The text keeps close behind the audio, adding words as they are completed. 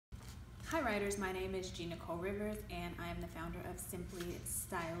Hi writers, my name is Jean Nicole Rivers and I am the founder of Simply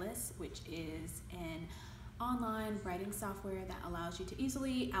Stylus, which is an online writing software that allows you to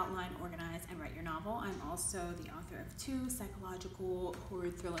easily outline, organize, and write your novel. I'm also the author of 2 psychological horror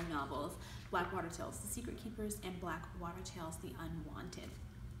thriller novels, Blackwater Tales, The Secret Keepers, and Blackwater Tales, The Unwanted.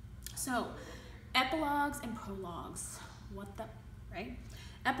 So, epilogues and prologues, right?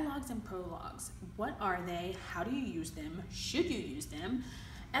 Epilogues and prologues, what are they? How do you use them? Should you use them?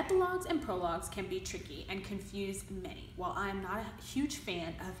 Epilogues and prologues can be tricky and confuse many. While I'm not a huge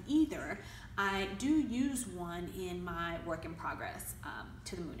fan of either, I do use one in my work in progress,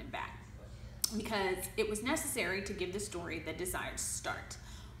 To the Moon and Back, because it was necessary to give the story the desired start.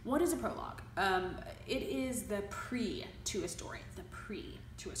 What is a prologue? It is the pre to a story,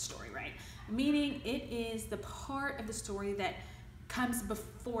 right? Meaning it is the part of the story that comes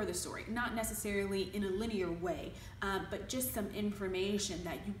before the story, not necessarily in a linear way, but just some information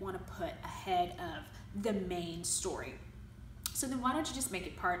that you want to put ahead of the main story. So then why don't you just make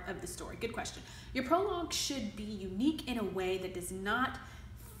it part of the story? Good question. Your prologue should be unique in a way that does not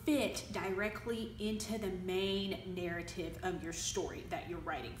fit directly into the main narrative of your story that you're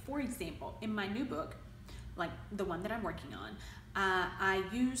writing. For example, in my new book, like the one that I'm working on, I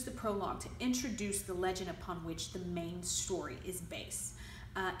use the prologue to introduce the legend upon which the main story is based.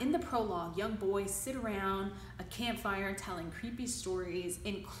 In the prologue, young boys sit around a campfire telling creepy stories,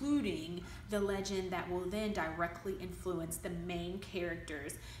 including the legend that will then directly influence the main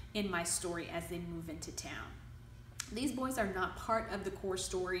characters in my story as they move into town. These boys are not part of the core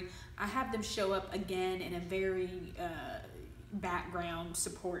story. I have them show up again in a very background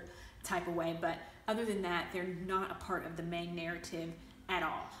support type of way, but other than that, they're not a part of the main narrative at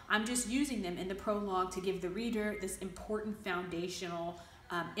all. I'm just using them in the prologue to give the reader this important foundational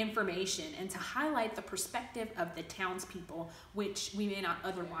information and to highlight the perspective of the townspeople, which we may not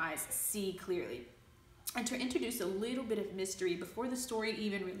otherwise see clearly, and to introduce a little bit of mystery before the story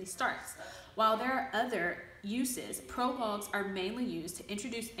even really starts. While there are other uses, prologues are mainly used to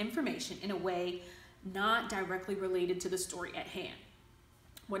introduce information in a way not directly related to the story at hand.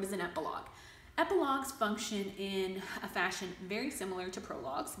 What is an epilogue? Epilogues function in a fashion very similar to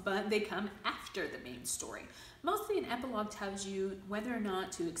prologues, but they come after the main story. Mostly an epilogue tells you whether or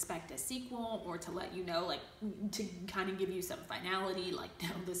not to expect a sequel, or to let you know, like, to kind of give you some finality, like, no,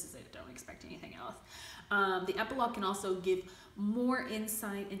 this is it, don't expect anything else. The epilogue can also give more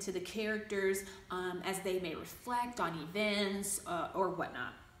insight into the characters as they may reflect on events or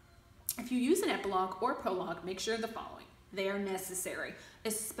whatnot. If you use an epilogue or prologue, make sure of the following. They are necessary,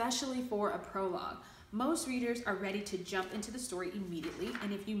 especially for a prologue. Most readers are ready to jump into the story immediately,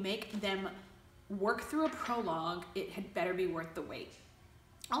 and if you make them work through a prologue, it had better be worth the wait.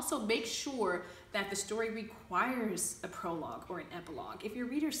 Also, make sure that the story requires a prologue or an epilogue. If your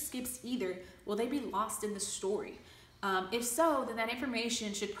reader skips either, will they be lost in the story? If so, then that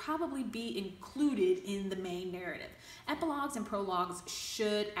information should probably be included in the main narrative. Epilogues and prologues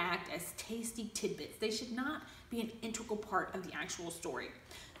should act as tasty tidbits. They should not be an integral part of the actual story.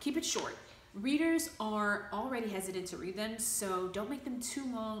 Keep it short. Readers are already hesitant to read them, so don't make them too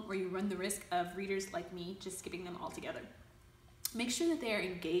long or you run the risk of readers like me just skipping them altogether. Make sure that they are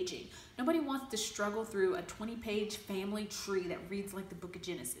engaging. Nobody wants to struggle through a 20-page family tree that reads like the book of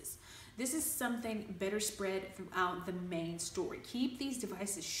Genesis. This is something better spread throughout the main story. Keep these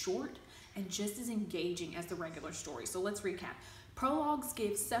devices short and just as engaging as the regular story. So let's recap. Prologues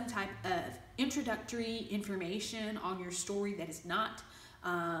give some type of introductory information on your story that is not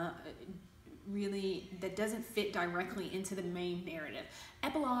that doesn't fit directly into the main narrative.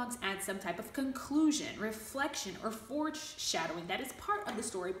 Epilogues add some type of conclusion, reflection, or foreshadowing that is part of the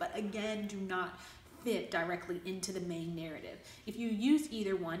story, but again, do not fit directly into the main narrative. If you use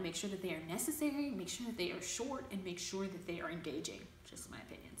either one, make sure that they are necessary, make sure that they are short, and make sure that they are engaging. Just my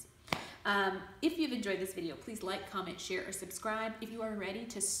opinions. If you've enjoyed this video, please like, comment, share, or subscribe. If you are ready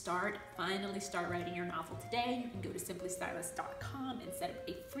to finally start writing your novel today, you can go to simplystylus.com and set up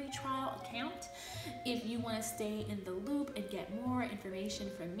a free trial account. If you want to stay in the loop and get more information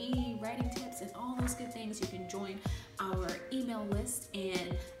from me, writing tips, and all those good things, you can join our email list,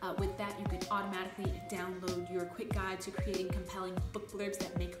 and with that you can automatically download your quick guide to creating compelling book blurbs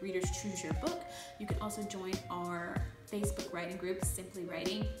that make readers choose your book. You can also join our Facebook writing group, Simply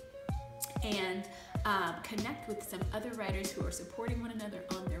Writing, and connect with some other writers who are supporting one another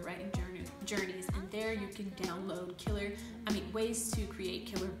on their writing journeys, and there you can download ways to create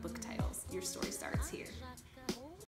killer book titles. Your story starts here.